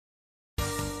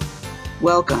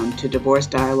Welcome to Divorce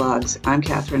Dialogues. I'm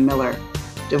Catherine Miller.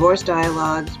 Divorce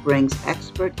Dialogues brings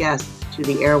expert guests to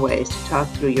the airways to talk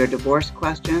through your divorce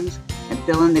questions and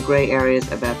fill in the gray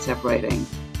areas about separating.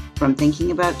 From thinking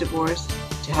about divorce,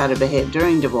 to how to behave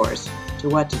during divorce, to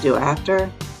what to do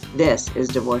after, this is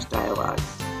Divorce Dialogues.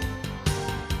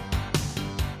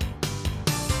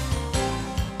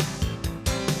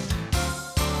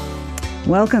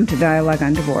 Welcome to Dialogue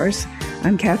on Divorce.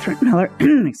 I'm Catherine Miller.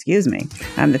 Excuse me.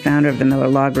 I'm the founder of the Miller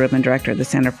Law Group and director of the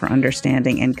Center for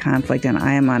Understanding and Conflict, and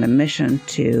I am on a mission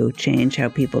to change how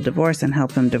people divorce and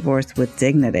help them divorce with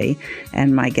dignity.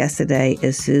 And my guest today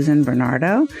is Susan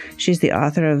Bernardo. She's the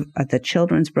author of the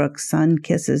children's book, Sun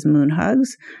Kisses, Moon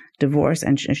Hugs. Divorce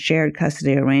and shared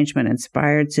custody arrangement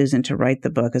inspired Susan to write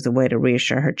the book as a way to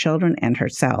reassure her children and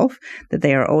herself that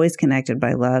they are always connected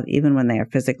by love, even when they are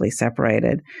physically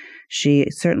separated. She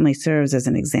certainly serves as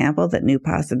an example that new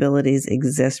possibilities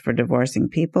exist for divorcing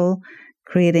people.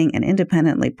 Creating and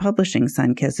independently publishing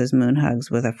Sun Kisses, Moon Hugs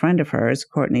with a friend of hers,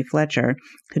 Courtney Fletcher,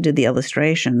 who did the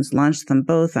illustrations, launched them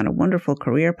both on a wonderful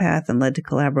career path and led to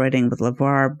collaborating with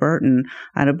LeVar Burton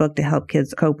on a book to help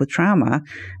kids cope with trauma.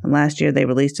 And last year, they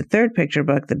released a third picture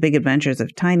book, The Big Adventures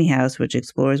of Tiny House, which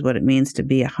explores what it means to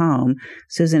be a home.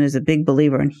 Susan is a big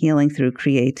believer in healing through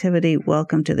creativity.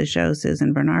 Welcome to the show,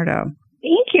 Susan Bernardo.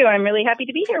 Thank you. I'm really happy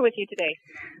to be here with you today.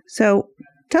 So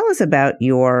tell us about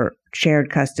your shared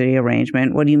custody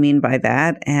arrangement. What do you mean by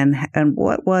that? And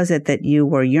what was it that you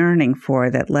were yearning for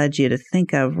that led you to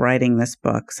think of writing this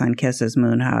book, Sun Kisses,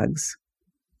 Moon Hugs?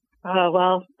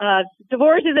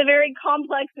 Divorce is a very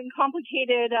complex and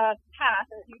complicated path,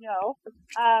 as you know.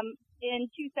 In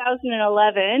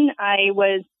 2011, I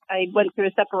went through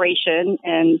a separation,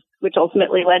 and which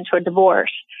ultimately led to a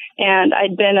divorce. And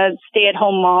I'd been a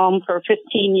stay-at-home mom for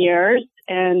 15 years,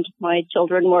 and my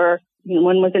children were,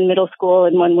 one was in middle school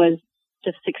and one was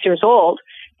just 6 years old.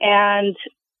 And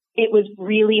it was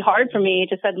really hard for me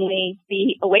to suddenly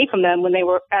be away from them when they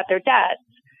were at their dad's.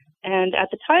 And at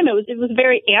the time, it was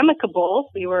very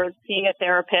amicable. We were seeing a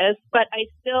therapist, but I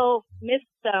still missed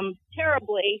them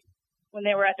terribly when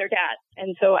they were at their dad's.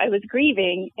 And so I was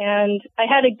grieving. And I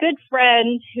had a good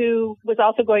friend who was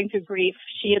also going through grief.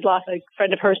 She had lost a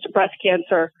friend of hers to breast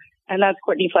cancer. And that's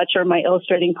Courtney Fletcher, my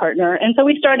illustrating partner. And so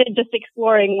we started just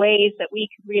exploring ways that we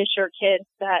could reassure kids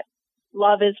that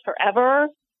love is forever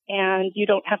and you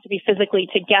don't have to be physically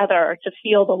together to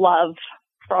feel the love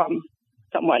from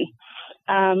someone.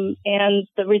 And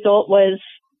the result was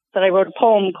that I wrote a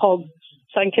poem called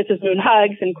Sun Kisses, Moon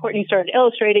Hugs, and Courtney started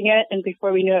illustrating it. And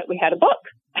before we knew it, we had a book.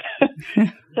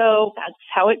 So that's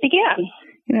how it began.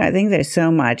 I think there's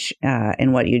so much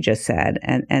in what you just said.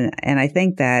 And I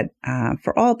think that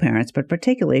for all parents, but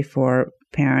particularly for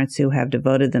parents who have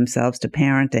devoted themselves to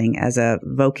parenting as a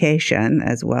vocation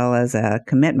as well as a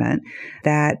commitment,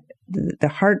 that the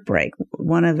heartbreak,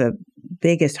 one of the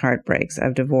biggest heartbreaks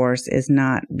of divorce is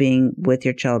not being with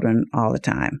your children all the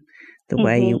time the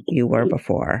way you were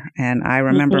before. And I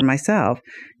remember myself,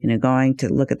 going to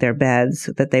look at their beds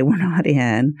that they were not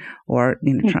in, or,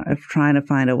 trying to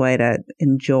find a way to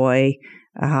enjoy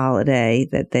a holiday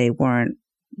that they weren't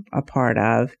a part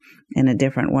of in a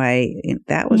different way.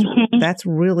 That's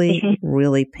really,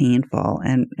 really painful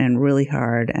and really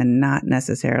hard, and not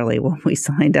necessarily what we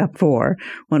signed up for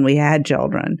when we had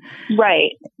children.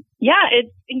 Right. Yeah,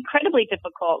 it's incredibly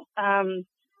difficult. I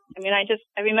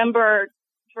remember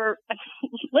for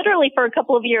a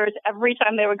couple of years, every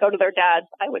time they would go to their dad's,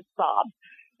 I would sob.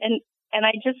 And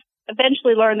I just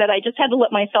eventually learned that I just had to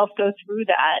let myself go through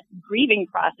that grieving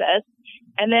process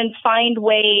and then find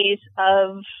ways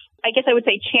of, I guess I would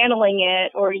say, channeling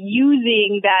it or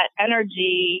using that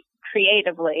energy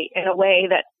creatively in a way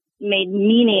that made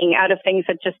meaning out of things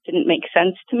that just didn't make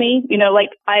sense to me.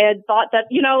 I had thought that,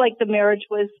 the marriage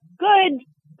was good,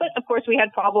 but of course we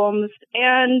had problems,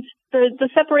 and the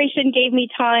separation gave me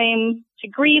time to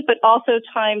grieve, but also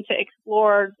time to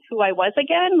explore who I was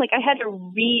again. I had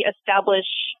to reestablish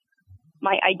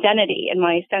my identity and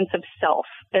my sense of self.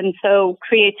 And so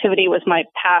creativity was my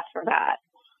path for that.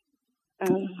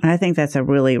 I think that's a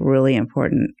really, really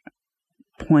important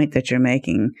point that you're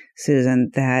making,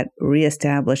 Susan, that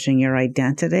reestablishing your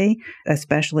identity,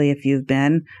 especially if you've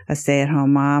been a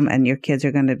stay-at-home mom and your kids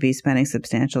are going to be spending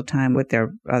substantial time with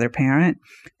their other parent,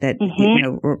 that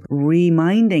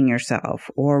reminding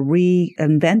yourself or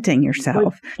reinventing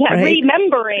yourself,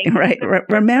 remembering, right?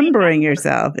 Remembering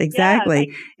yourself,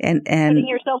 exactly, and putting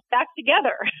yourself back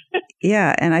together.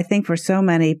 Yeah, and I think for so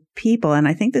many people, and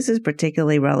I think this is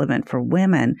particularly relevant for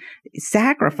women,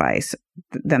 sacrifice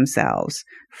themselves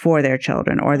for their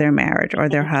children or their marriage or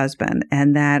their husband.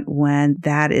 And that when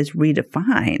that is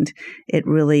redefined, it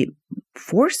really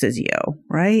forces you,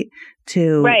 right?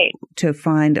 To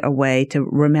find a way to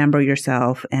remember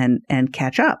yourself and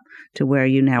catch up to where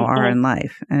you now are in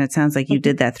life. And it sounds like you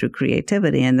did that through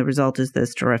creativity, and the result is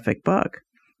this terrific book.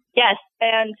 Yes.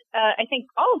 And I think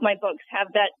all of my books have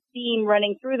that theme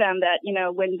running through them that,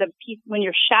 when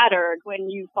you're shattered, when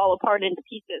you fall apart into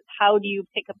pieces, how do you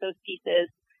pick up those pieces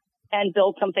and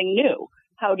build something new?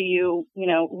 How do you,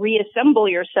 reassemble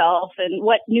yourself, and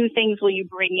what new things will you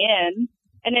bring in?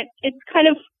 And it's kind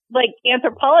of like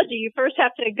anthropology. You first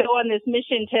have to go on this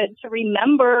mission to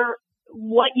remember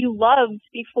what you loved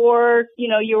before,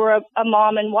 you were a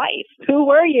mom and wife. Who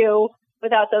were you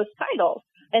without those titles?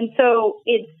 And so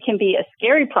it can be a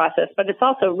scary process, but it's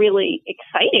also really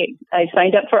exciting. I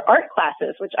signed up for art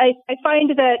classes, which I find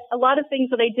that a lot of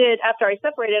things that I did after I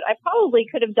separated, I probably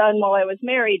could have done while I was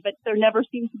married, but there never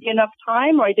seemed to be enough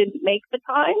time, or I didn't make the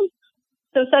time.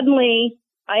 So suddenly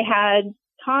I had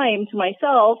time to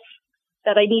myself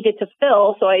that I needed to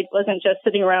fill, so I wasn't just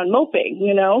sitting around moping,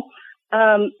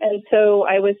 and so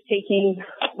I was taking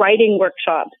writing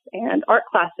workshops and art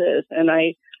classes, and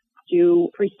I do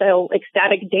freestyle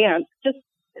ecstatic dance, just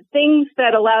things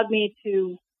that allowed me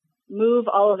to move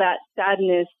all of that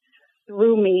sadness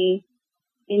through me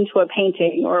into a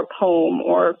painting or a poem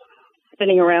or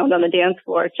spinning around on the dance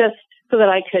floor, just so that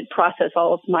I could process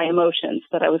all of my emotions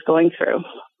that I was going through.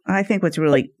 I think what's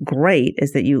really great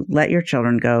is that you let your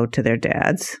children go to their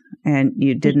dads, and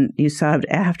you subbed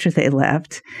after they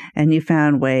left, and you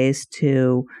found ways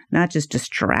to not just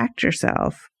distract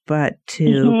yourself, but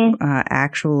to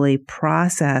actually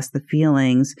process the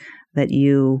feelings that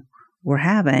you were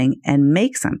having and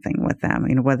make something with them,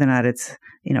 whether or not it's,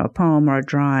 a poem or a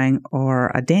drawing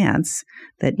or a dance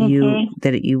that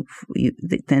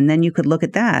and then you could look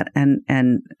at that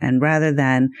and rather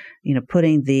than,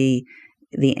 putting the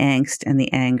angst and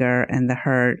the anger and the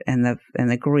hurt and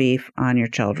the grief on your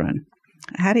children.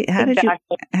 How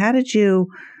did you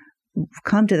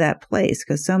come to that place?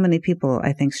 Because so many people,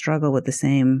 I think, struggle with the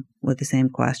same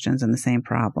questions and the same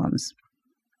problems.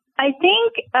 I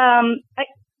think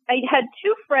I had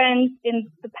two friends in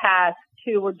the past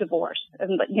who were divorced,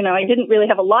 and I didn't really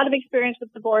have a lot of experience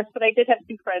with divorce, but I did have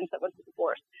two friends that went through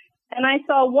divorce, and I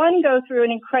saw one go through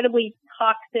an incredibly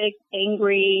toxic,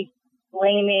 angry,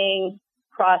 blaming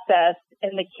process,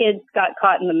 and the kids got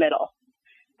caught in the middle,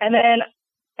 and then.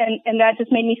 And that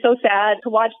just made me so sad to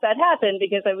watch that happen,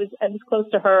 because I was close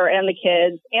to her and the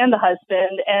kids and the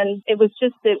husband. And it was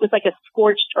like a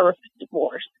scorched earth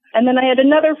divorce. And then I had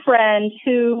another friend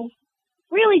who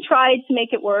really tried to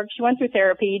make it work. She went through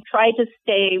therapy, tried to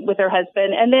stay with her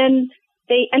husband. And then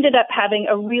they ended up having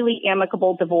a really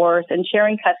amicable divorce and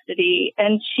sharing custody.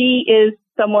 And she is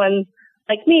someone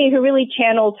like me who really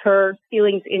channeled her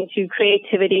feelings into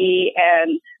creativity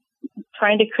and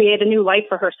trying to create a new life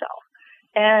for herself.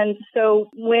 And so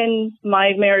when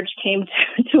my marriage came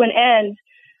to an end,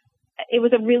 it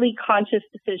was a really conscious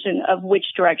decision of which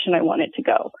direction I wanted to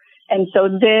go. And so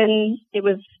then it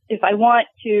was, if I want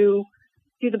to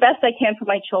do the best I can for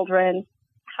my children,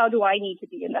 how do I need to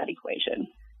be in that equation?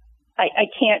 I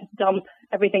can't dump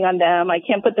everything on them. I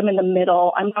can't put them in the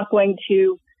middle. I'm not going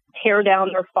to tear down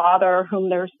their father, whom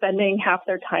they're spending half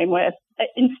their time with.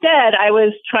 Instead, I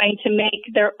was trying to make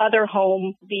their other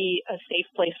home be a safe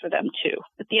place for them too.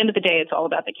 At the end of the day, it's all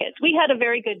about the kids. We had a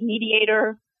very good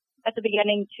mediator at the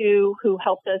beginning too, who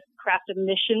helped us craft a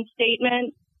mission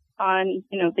statement on,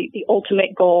 the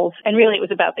ultimate goals. And really it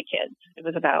was about the kids. It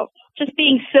was about just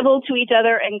being civil to each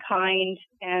other and kind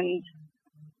and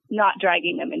not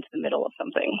dragging them into the middle of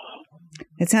something.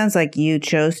 It sounds like you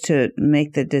chose to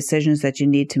make the decisions that you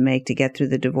need to make to get through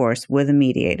the divorce with a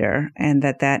mediator, and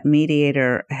that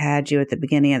mediator had you at the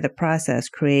beginning of the process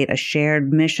create a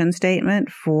shared mission statement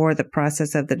for the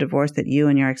process of the divorce that you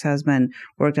and your ex-husband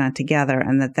worked on together,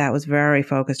 and that was very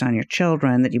focused on your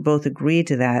children, that you both agreed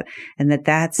to that, and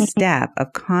that step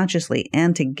of consciously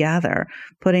and together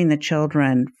putting the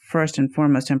children first and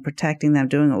foremost and protecting them,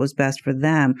 doing what was best for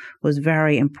them, was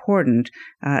very important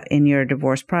in your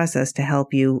divorce process to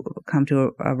help you come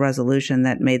to a resolution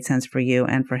that made sense for you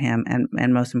and for him,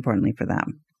 and most importantly for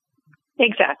them.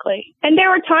 Exactly. And there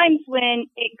were times when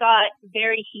it got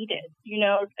very heated.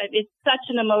 It's such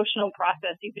an emotional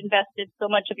process. You've invested so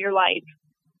much of your life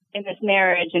in this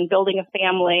marriage and building a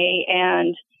family,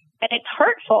 and it's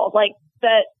hurtful, like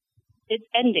that it's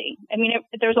ending. I mean,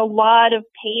 there's a lot of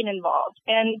pain involved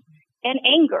and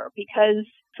anger because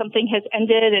something has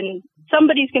ended and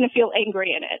somebody's going to feel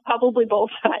angry in it, probably both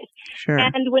sides. Sure.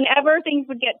 And whenever things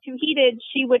would get too heated,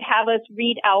 she would have us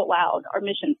read out loud our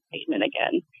mission statement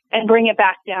again and bring it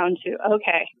back down to,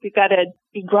 okay, we've got to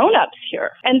be grown-ups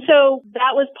here. And so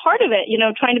that was part of it,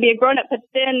 trying to be a grown-up. But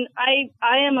then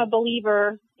I am a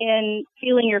believer in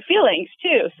feeling your feelings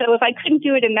too. So if I couldn't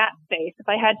do it in that space, if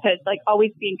I had to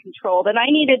always be in control, then I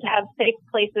needed to have safe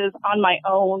places on my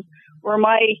own where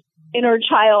my inner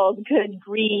child could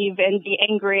grieve and be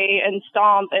angry and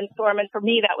stomp and storm. And for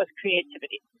me, that was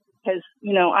creativity because,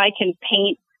 I can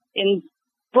paint in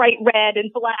bright red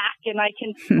and black and I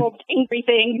can sculpt angry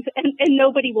things and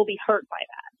nobody will be hurt by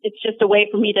that. It's just a way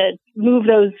for me to move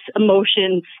those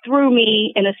emotions through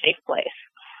me in a safe place.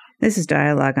 This is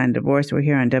Dialogue on Divorce. We're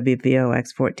here on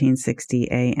WVOX 1460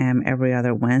 AM every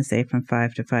other Wednesday from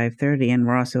 5 to 5:30, and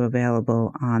we're also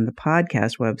available on the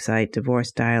podcast website,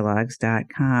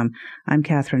 divorcedialogues.com. I'm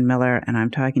Catherine Miller, and I'm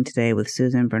talking today with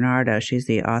Susan Bernardo. She's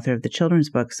the author of the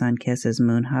children's book, Sun Kisses,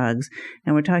 Moon Hugs,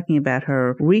 and we're talking about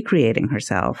her recreating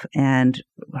herself and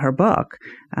her book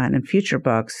and future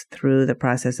books through the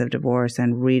process of divorce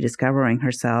and rediscovering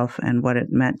herself and what it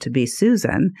meant to be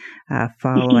Susan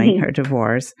following her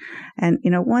divorce. And,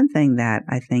 one thing that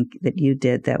I think that you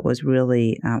did that was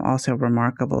really also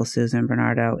remarkable, Susan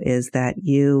Bernardo, is that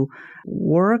you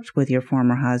worked with your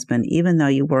former husband, even though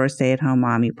you were a stay-at-home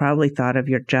mom. You probably thought of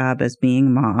your job as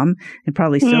being mom and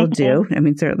probably still do. I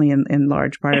mean, certainly in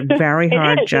large part, a very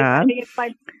hard job. I think it's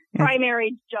my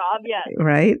primary job, yes.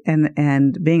 Right.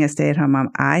 And being a stay-at-home mom,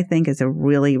 I think, is a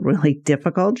really, really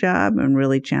difficult job and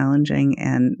really challenging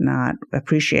and not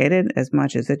appreciated as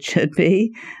much as it should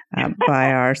be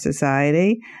by our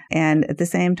society. And at the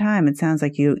same time, it sounds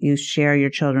like you share your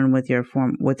children with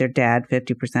their dad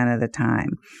 50% of the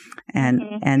time. And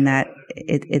that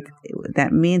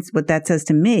that means, what that says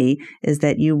to me is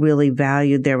that you really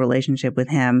valued their relationship with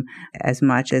him as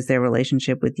much as their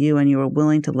relationship with you, and you were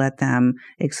willing to let them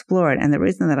explore it. And the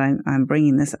reason that I'm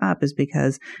bringing this up is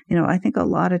because, I think a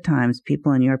lot of times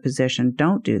people in your position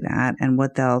don't do that. And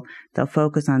what they'll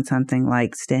focus on something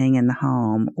like staying in the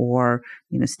home or,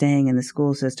 staying in the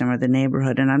school system or the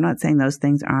neighborhood. And I'm not saying those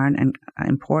things aren't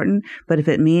important, but if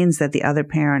it means that the other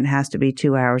parent has to be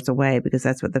 2 hours away because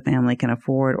that's what the family can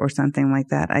afford or something like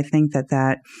that, I think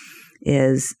that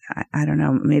is, I don't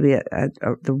know, maybe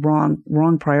the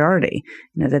wrong priority.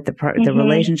 That the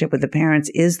relationship with the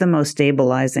parents is the most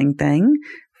stabilizing thing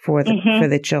for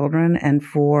the children and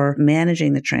for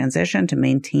managing the transition to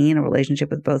maintain a relationship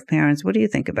with both parents. What do you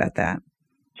think about that?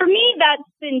 For me, that's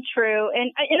been true. And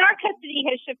our custody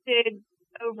has shifted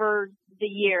over the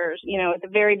years. At the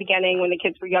very beginning when the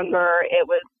kids were younger, it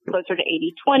was closer to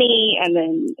 80-20, and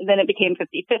then it became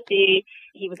 50-50.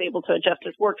 He was able to adjust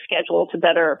his work schedule to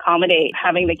better accommodate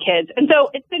having the kids. And so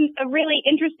it's been a really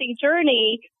interesting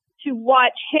journey to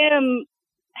watch him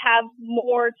have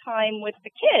more time with the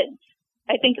kids.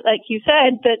 I think, like you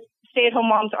said, that stay-at-home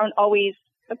moms aren't always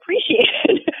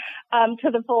appreciated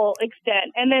to the full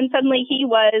extent. And then suddenly he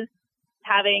was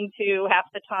having to half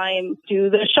the time do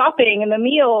the shopping and the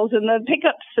meals and the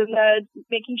pickups and the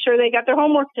making sure they got their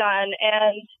homework done.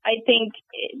 And I think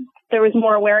there was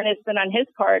more awareness than on his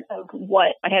part of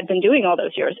what I had been doing all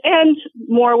those years, and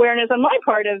more awareness on my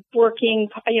part of working.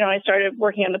 I started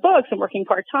working on the books and working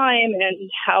part-time, and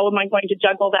how am I going to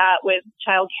juggle that with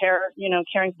childcare,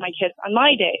 caring for my kids on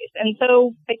my days. And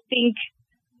so I think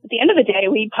at the end of the day,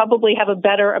 we probably have a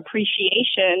better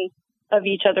appreciation of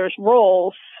each other's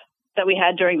roles that we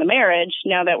had during the marriage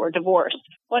now that we're divorced.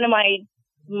 One of my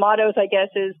mottos, I guess,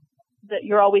 is that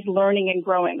you're always learning and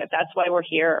growing, that's why we're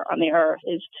here on the earth,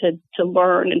 is to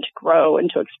learn and to grow and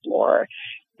to explore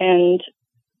and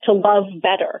to love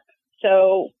better.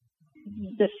 So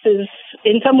this is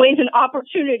in some ways an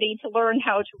opportunity to learn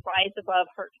how to rise above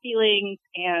hurt feelings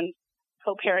and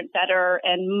co-parent better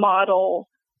and model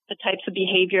the types of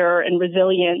behavior and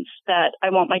resilience that I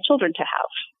want my children to have.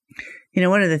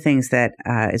 One of the things that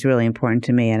is really important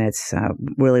to me, and it's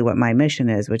really what my mission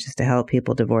is, which is to help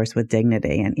people divorce with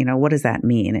dignity. And, what does that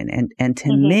mean? And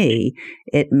to me,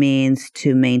 it means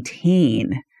to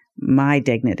maintain my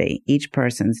dignity, each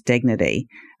person's dignity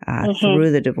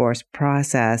through the divorce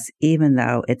process, even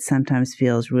though it sometimes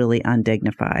feels really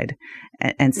undignified.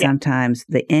 And sometimes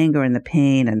the anger and the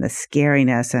pain and the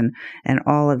scariness and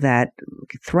all of that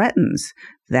threatens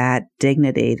that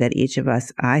dignity that each of us,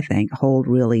 I think, hold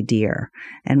really dear.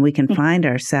 And we can find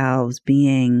ourselves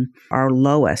being our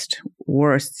lowest,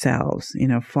 worst selves,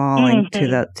 falling to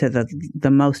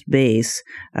the most base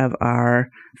of our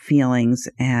feelings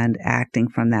and acting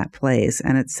from that place.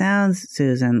 And it sounds,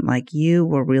 Susan, like you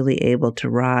were really able to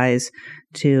rise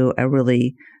to a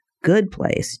really good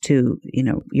place to,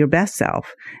 your best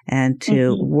self and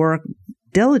to work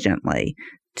diligently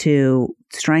to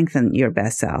strengthen your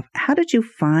best self. How did you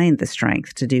find the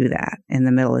strength to do that in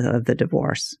the middle of the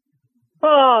divorce?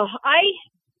 Oh, I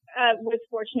was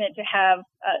fortunate to have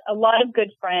a lot of good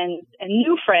friends and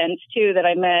new friends too that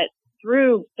I met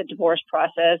through the divorce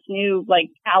process, new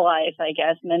allies, I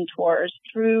guess, mentors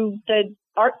through the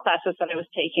art classes that I was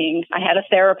taking. I had a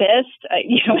therapist.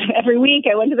 Every week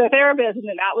I went to the therapist, and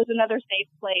then that was another safe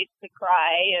place to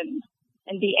cry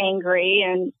and be angry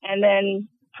and then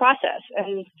process.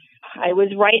 And I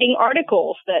was writing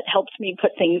articles that helped me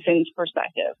put things into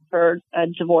perspective for a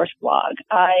divorce blog.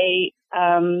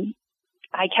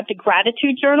 I kept a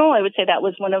gratitude journal. I would say that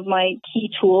was one of my key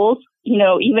tools.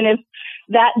 Even if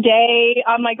that day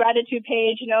on my gratitude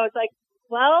page, it's like,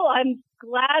 well, I'm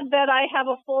glad that I have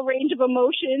a full range of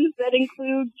emotions that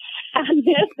include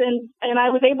sadness and I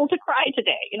was able to cry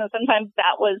today. Sometimes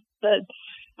that was the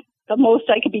most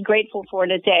I could be grateful for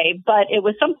in a day, but it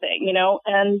was something,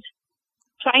 and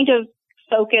trying to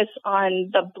focus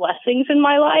on the blessings in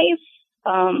my life,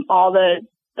 all the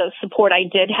support I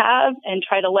did have, and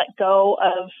try to let go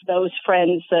of those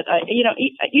friends that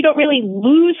you don't really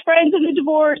lose friends in the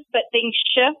divorce, but things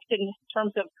shift in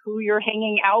terms of who you're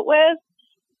hanging out with,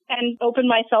 and open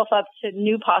myself up to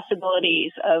new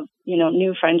possibilities of,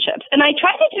 new friendships. And I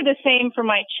try to do the same for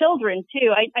my children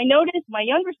too. I noticed my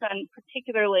younger son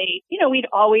particularly, we'd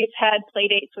always had play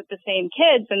dates with the same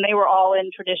kids, and they were all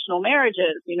in traditional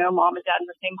marriages, mom and dad in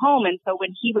the same home. And so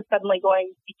when he was suddenly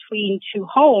going between two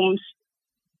homes,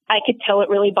 I could tell it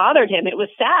really bothered him. It was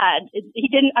sad. He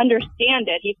didn't understand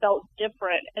it. He felt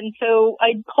different. And so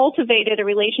I cultivated a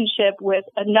relationship with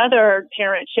another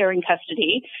parent sharing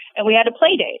custody, and we had a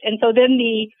play date. And so then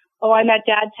I'm at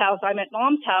dad's house, I'm at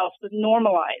mom's house was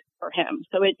normalized for him.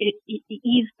 So it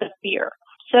eased the fear.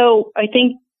 So I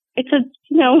think it's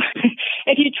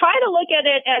if you try to look at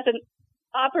it as an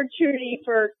opportunity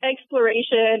for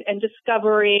exploration and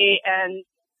discovery and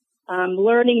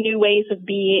learning new ways of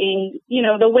being,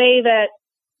 the way that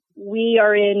we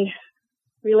are in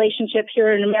relationship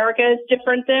here in America is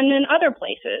different than in other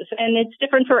places. And it's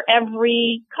different for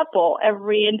every couple,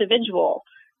 every individual.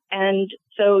 And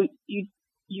so you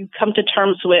come to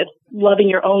terms with loving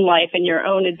your own life and your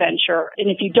own adventure. And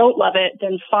if you don't love it,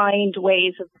 then find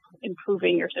ways of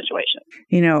improving your situation.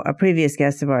 A previous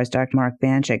guest of ours, Dr. Mark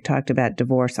Banchik, talked about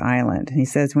Divorce Island. And he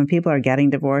says when people are getting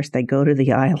divorced, they go to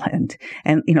the island.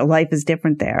 And, life is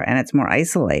different there and it's more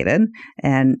isolated.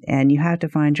 And you have to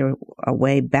find a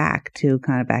way back to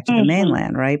the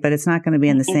mainland, right? But it's not going to be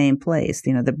in the same place.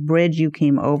 The bridge you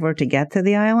came over to get to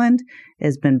the island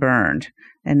has been burned.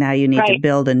 And now you need to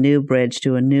build a new bridge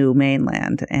to a new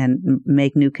mainland and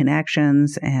make new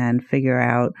connections and figure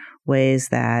out ways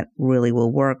that really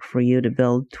will work for you to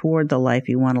build toward the life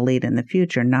you want to lead in the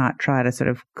future, not try to sort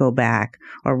of go back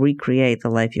or recreate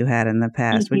the life you had in the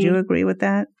past. Would you agree with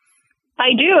that?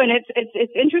 I do. And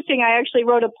it's interesting. I actually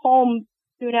wrote a poem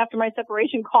soon after my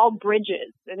separation called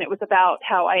Bridges. And it was about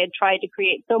how I had tried to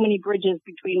create so many bridges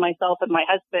between myself and my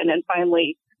husband and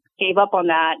finally gave up on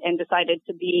that and decided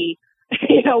to be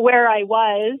where I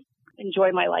was,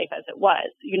 enjoy my life as it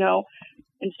was,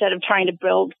 instead of trying to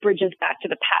build bridges back to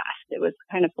the past. It was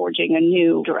kind of forging a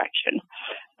new direction.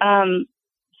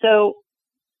 So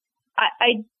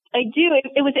I do.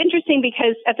 It was interesting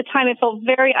because at the time it felt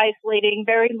very isolating,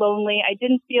 very lonely. I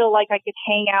didn't feel like I could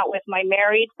hang out with my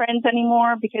married friends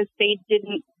anymore because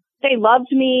they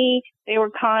loved me. They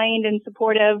were kind and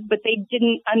supportive, but they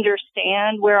didn't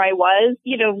understand where I was.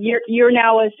 You're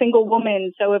now a single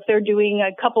woman. So if they're doing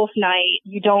a couples night,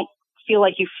 you don't feel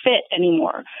like you fit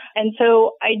anymore. And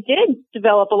so I did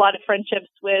develop a lot of friendships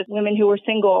with women who were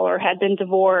single or had been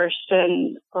divorced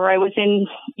or I was in,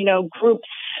 groups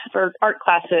for art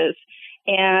classes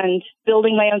and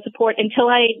building my own support until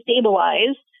I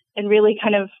stabilized and really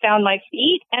kind of found my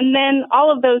feet. And then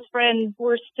all of those friends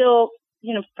were still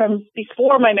from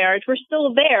before my marriage, were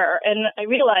still there. And I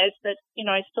realized that,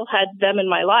 I still had them in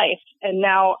my life. And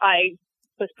now I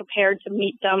was prepared to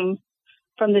meet them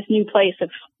from this new place of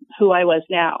who I was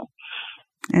now.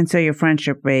 And so your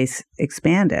friendship base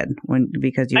expanded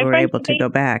because you were able to go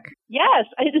back. Yes.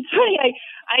 It's funny.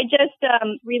 I just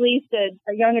released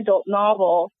a young adult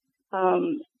novel,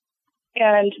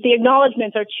 and the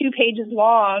acknowledgments are 2 pages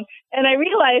long. And I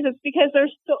realize it's because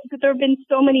there have been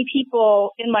so many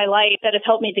people in my life that have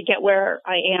helped me to get where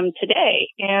I am today.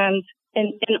 And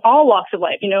in all walks of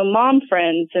life, mom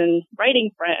friends and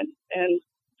writing friends and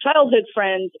childhood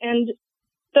friends. And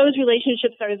those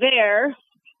relationships are there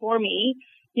for me.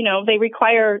 They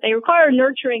require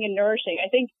nurturing and nourishing. I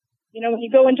think when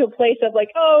you go into a place of like,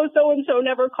 oh, so-and-so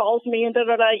never calls me and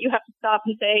da-da-da, you have to stop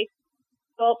and say,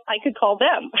 well, I could call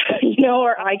them,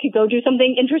 or I could go do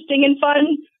something interesting and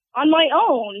fun on my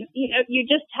own. You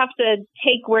just have to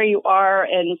take where you are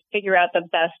and figure out the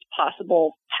best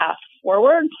possible path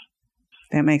forward.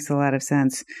 That makes a lot of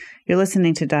sense. You're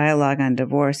listening to Dialogue on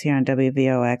Divorce here on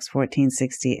WVOX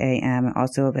 1460 AM,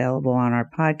 also available on our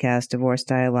podcast,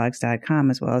 divorcedialogues.com,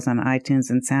 as well as on iTunes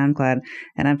and SoundCloud.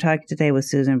 And I'm talking today with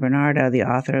Susan Bernardo, the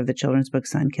author of the children's book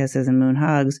Sun Kisses and Moon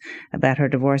Hugs, about her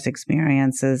divorce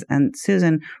experiences. And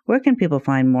Susan, where can people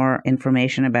find more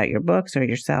information about your books or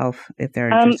yourself if they're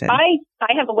interested? I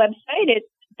have a website. It's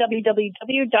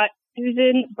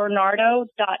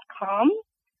www.susanbernardo.com.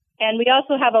 And we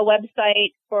also have a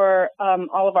website for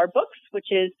all of our books,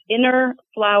 which is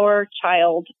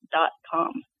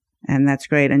innerflowerchild.com. And that's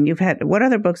great. And what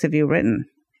other books have you written?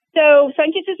 So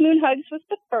Sun Kisses, Moon Hugs was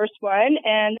the first one,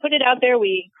 and put it out there.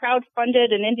 We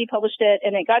crowdfunded and indie published it,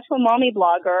 and it got to a mommy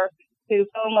blogger who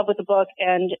fell in love with the book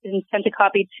and sent a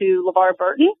copy to LeVar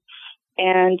Burton.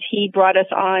 And he brought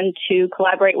us on to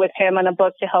collaborate with him on a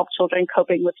book to help children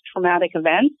coping with traumatic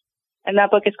events. And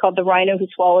that book is called The Rhino Who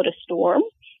Swallowed a Storm.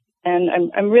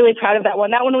 And I'm really proud of that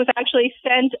one. That one was actually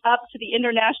sent up to the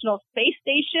International Space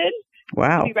Station.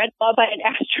 Wow. To be read aloud by an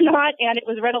astronaut, and it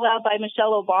was read aloud by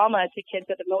Michelle Obama to kids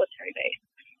at the military base.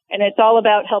 And it's all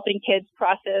about helping kids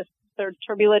process their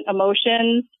turbulent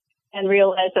emotions and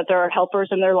realize that there are helpers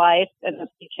in their life and that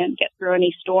they can get through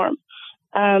any storm.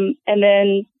 And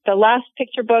then the last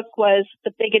picture book was The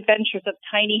Big Adventures of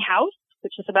Tiny House,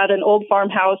 which is about an old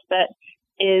farmhouse that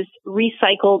is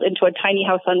recycled into a tiny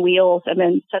house on wheels and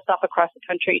then sets off across the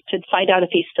country to find out if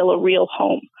he's still a real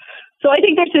home. So I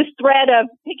think there's this thread of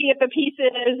picking up the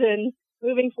pieces and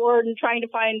moving forward and trying to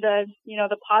find the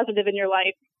positive in your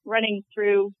life running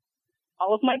through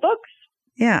all of my books.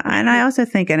 Yeah. And I also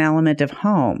think an element of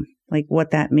home, like what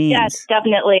that means. Yes,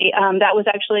 definitely. That was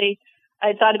actually,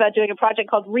 I thought about doing a project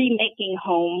called Remaking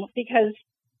Home, because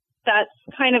that's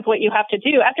kind of what you have to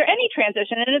do after any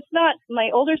transition. And it's not,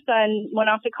 my older son went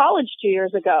off to college 2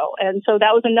 years ago. And so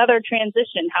that was another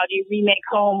transition. How do you remake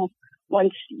home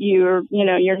once your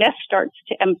nest starts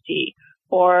to empty,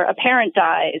 or a parent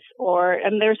dies,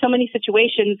 and there's so many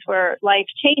situations where life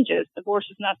changes. Divorce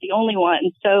is not the only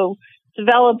one. So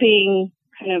developing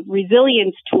kind of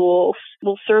resilience tools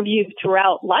will serve you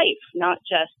throughout life, not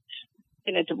just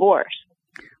in a divorce.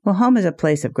 Well, home is a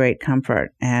place of great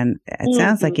comfort, and it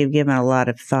sounds like you've given a lot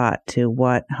of thought to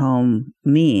what home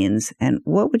means. And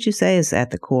what would you say is at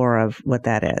the core of what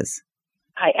that is?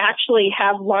 I actually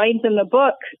have lines in the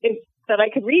book that I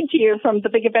could read to you from The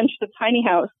Big Adventures of Tiny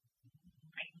House.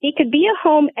 It could be a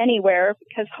home anywhere,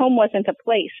 because home wasn't a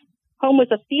place. Home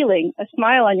was a feeling, a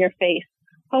smile on your face.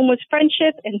 Home was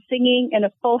friendship and singing and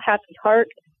a full happy heart.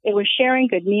 It was sharing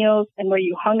good meals and where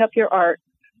you hung up your art.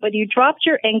 Whether you dropped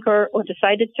your anchor or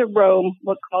decided to roam,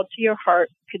 what called to your heart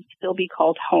could still be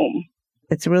called home.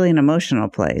 It's really an emotional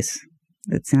place.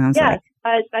 It sounds like.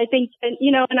 I think,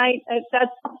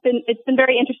 it's been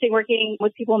very interesting working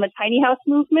with people in the tiny house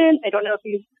movement. I don't know if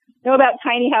you know about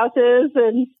tiny houses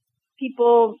and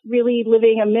people really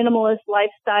living a minimalist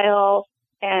lifestyle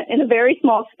and in a very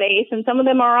small space. And some of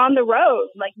them are on the road,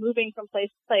 like moving from place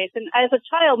to place. And as a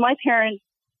child, my parents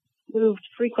moved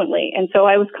frequently. And so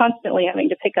I was constantly having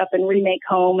to pick up and remake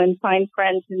home and find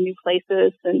friends in new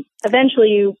places. And eventually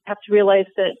you have to realize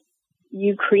that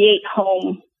you create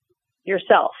home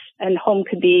yourself. And home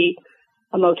could be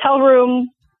a motel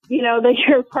room, that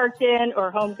you're parked in, or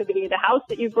home could be the house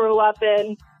that you grew up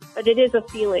in. But it is a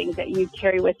feeling that you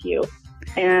carry with you.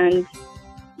 And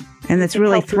it's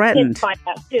really threatened. Find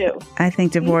that too. I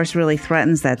think divorce really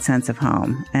threatens that sense of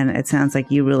home. And it sounds like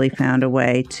you really found a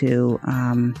way to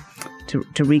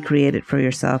recreate it for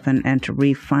yourself and to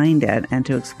re-find it and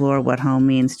to explore what home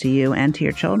means to you and to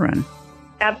your children.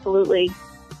 Absolutely.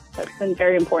 That's been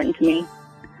very important to me.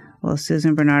 Well,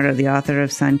 Susan Bernardo, the author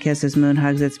of Sun Kisses, Moon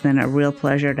Hugs, it's been a real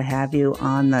pleasure to have you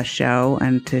on the show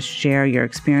and to share your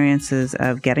experiences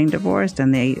of getting divorced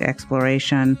and the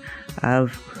exploration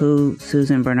of who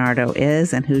Susan Bernardo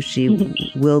is and who she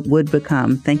would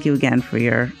become. Thank you again for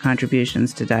your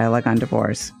contributions to Dialogue on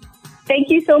Divorce. Thank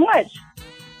you so much.